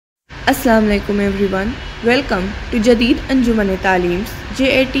Assalamu alaikum everyone. Welcome to Jadid Anjuman Talim's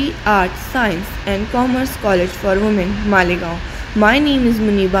J.A.T Arts, Science and Commerce College for Women, Malegaon. My name is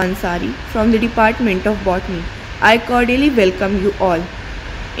Muneeba Ansari from the Department of Botany. I cordially welcome you all.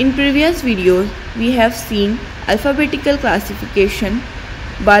 In previous videos, we have seen alphabetical classification,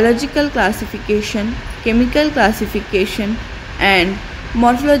 biological classification, chemical classification and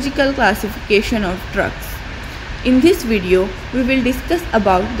morphological classification of drugs. In this video, we will discuss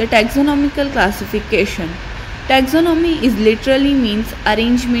about the taxonomical classification. Taxonomy is literally means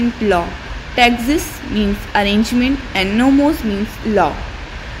arrangement law. Taxis means arrangement and nomos means law.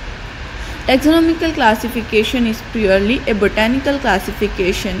 Taxonomical classification is purely a botanical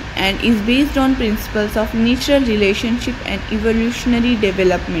classification and is based on principles of natural relationship and evolutionary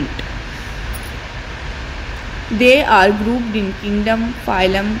development. They are grouped in kingdom,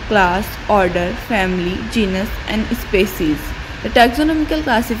 phylum, class, order, family, genus and species. The taxonomical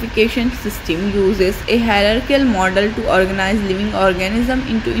classification system uses a hierarchical model to organize living organisms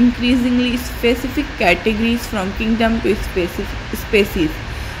into increasingly specific categories from kingdom to species.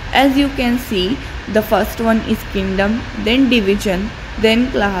 As you can see, the first one is kingdom, then division, then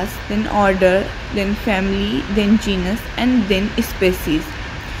class, then order, then family, then genus and then species.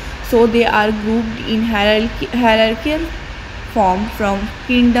 So they are grouped in hierarchical form from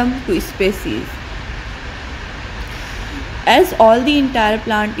kingdom to species. As all the entire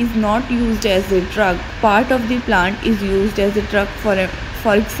plant is not used as a drug, part of the plant is used as a drug,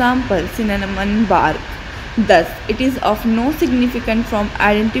 for example cinnamon bark. Thus, it is of no significance from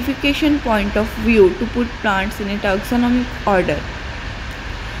identification point of view to put plants in a taxonomic order.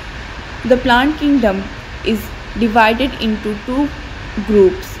 The plant kingdom is divided into two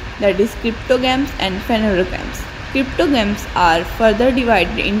groups, that is cryptogams and phanerogams. Cryptogams are further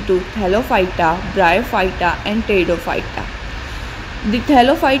divided into Thallophyta, Bryophyta and Pteridophyta. The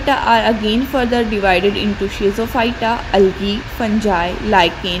Thallophyta are again further divided into Schizophyta, algae, fungi,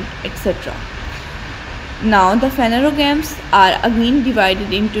 lichen, etc. Now the phanerogams are again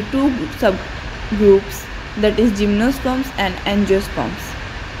divided into two subgroups, that is gymnosperms and angiosperms.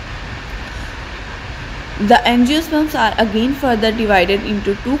 The angiosperms are again further divided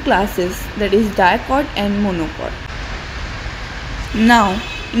into two classes, that is dicot and monocot. Now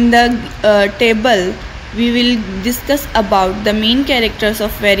in the table we will discuss about the main characters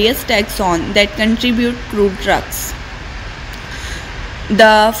of various taxon that contribute crude drugs.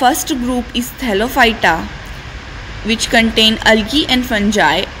 The first group is Thallophyta, which contain algae and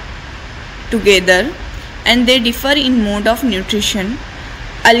fungi together and they differ in mode of nutrition.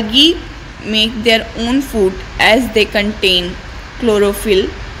 Algae make their own food as they contain chlorophyll,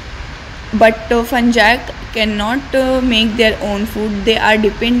 but fungi cannot make their own food. They are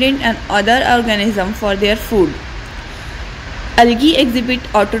dependent on other organisms for their food. Algae exhibit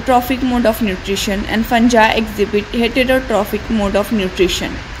autotrophic mode of nutrition and fungi exhibit heterotrophic mode of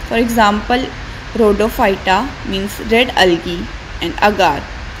nutrition. For example, Rhodophyta means red algae and agar.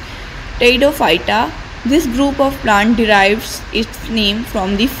 Pteridophyta, this group of plant derives its name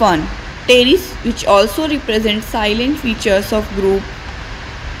from the fern Pteris, which also represents silent features of group.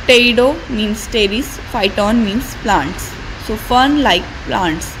 Pterido means pteris, phyton means plants. So fern-like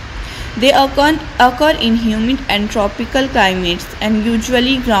plants. They occur in humid and tropical climates and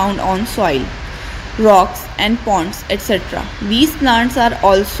usually ground on soil, rocks and ponds, etc. These plants are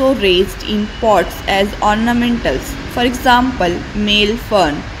also raised in pots as ornamentals, for example male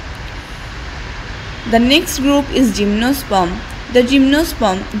fern. The next group is gymnosperm. The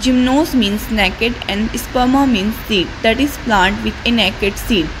gymnosperm, gymnos means naked and sperma means seed, that is plant with a naked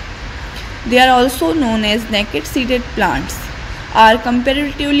seed. They are also known as naked seeded plants, are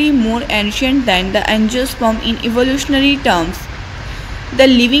comparatively more ancient than the angiosperm in evolutionary terms. The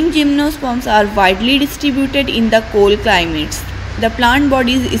living gymnosperms are widely distributed in the cold climates. The plant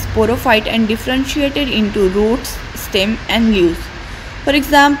body is sporophyte and differentiated into roots, stem and leaves. For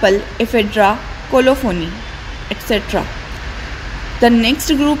example, ephedra, colophony, etc. The next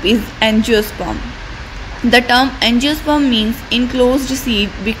group is angiosperm. The term angiosperm means enclosed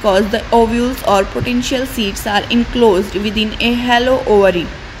seed because the ovules or potential seeds are enclosed within a hollow ovary.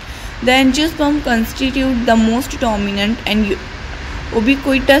 The angiosperm constitute the most dominant and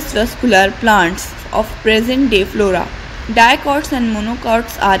ubiquitous vascular plants of present-day flora. Dicots and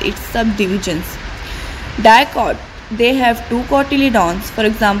monocots are its subdivisions. Dicot, they have two cotyledons, for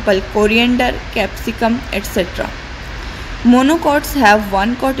example coriander, capsicum, etc. Monocots have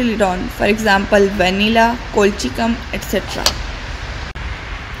one cotyledon, for example vanilla, colchicum, etc.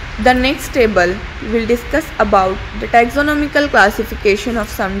 The next table will discuss about the taxonomical classification of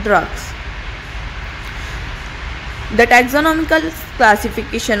some drugs. The taxonomical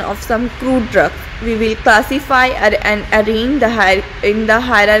classification of some crude drugs. We will classify and arrange in the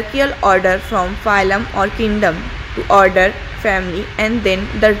hierarchical order from phylum or kingdom to order, family, and then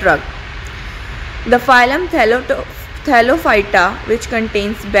the drug. The phylum Thallophyta, which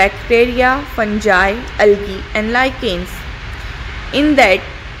contains bacteria, fungi, algae, and lichens. In that,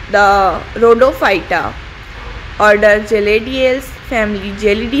 the Rhodophyta, order Geladiales, family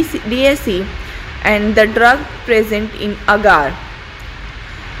Gelidaceae, and the drug present in agar.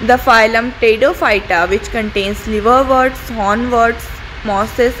 The phylum Pteridophyta, which contains liverworts, hornworts,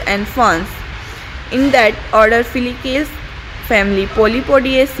 mosses, and ferns. In that, order Filicales, family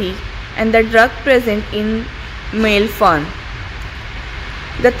Polypodiaceae, and the drug present in male fern.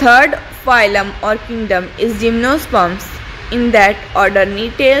 The third phylum or kingdom is Gymnosperms. In that, order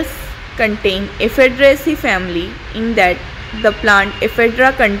Nettles, contain Ephedraceae family. In that, the plant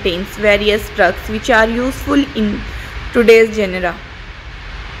ephedra contains various drugs which are useful in today's genera.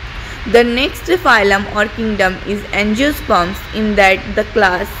 The next phylum or kingdom is Angiosperms. In that, the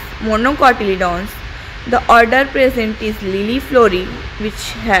class Monocotyledons. The order present is Liliflori,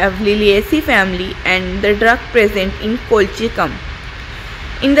 which have Liliaceae family, and the drug present in Colchicum.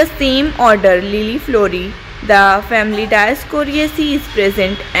 In the same order Liliflori, the family Dioscoriaceae is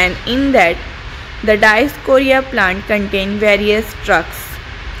present, and in that the Dioscorea plant contain various drugs,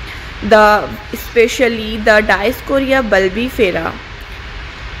 especially the Dioscorea bulbifera.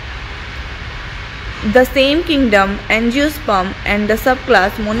 The same kingdom Angiosperm and the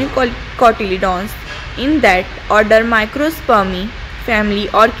subclass Monocotyledons. In that, order Microspermi, family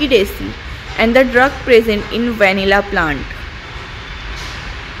Orchidaceae, and the drug present in vanilla plant.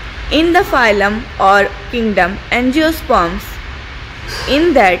 In the phylum or kingdom Angiosperms,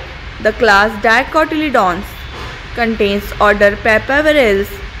 in that the class Dicotyledons contains order Papaverales,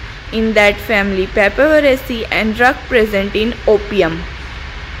 in that family Papaveraceae, and drug present in opium.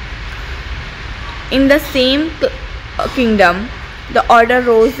 In the same kingdom, the order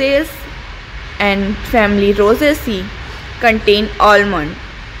Roses and family Rosaceae contain almond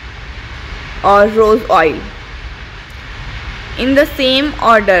or rose oil. In the same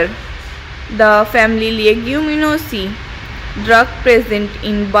order, the family Leguminosae, drug present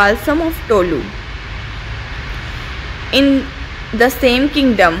in balsam of tolu. In the same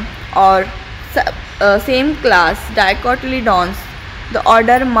kingdom or same class Dicotyledons, the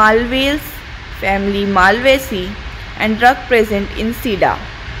order Malvaceae, family Malvaceae, and drug present in Sida.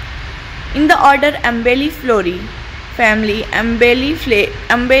 In the order Umbelliflori, family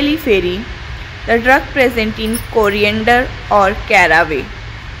Umbelliferae, the drug present in coriander or caraway.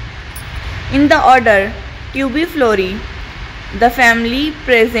 In the order Tubiflori, the family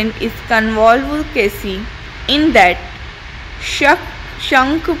present is Convolvulaceae. In that,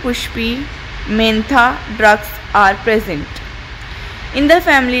 Shankpushpi, mentha drugs are present. In the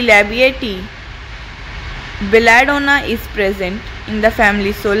family Labiati, Belladonna is present. In the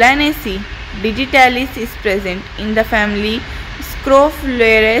family Solanaceae, digitalis is present. In the family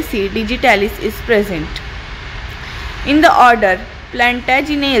Scrophulariaceae, digitalis is present. In the order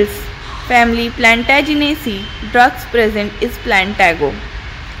Plantaginales, family Plantaginaceae, drugs present is Plantago.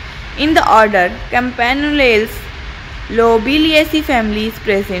 In the order Campanulales, Lobeliaceae family is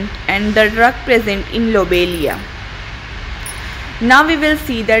present, and the drug present in Lobelia. Now we will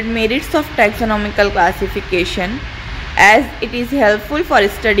see the merits of taxonomical classification, as it is helpful for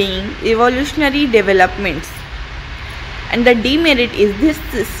studying evolutionary developments. And the demerit is this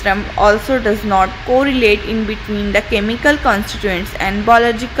system also does not correlate in between the chemical constituents and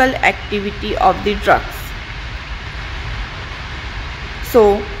biological activity of the drugs.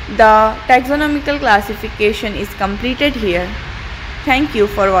 So the taxonomical classification is completed here. Thank you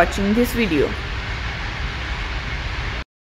for watching this video.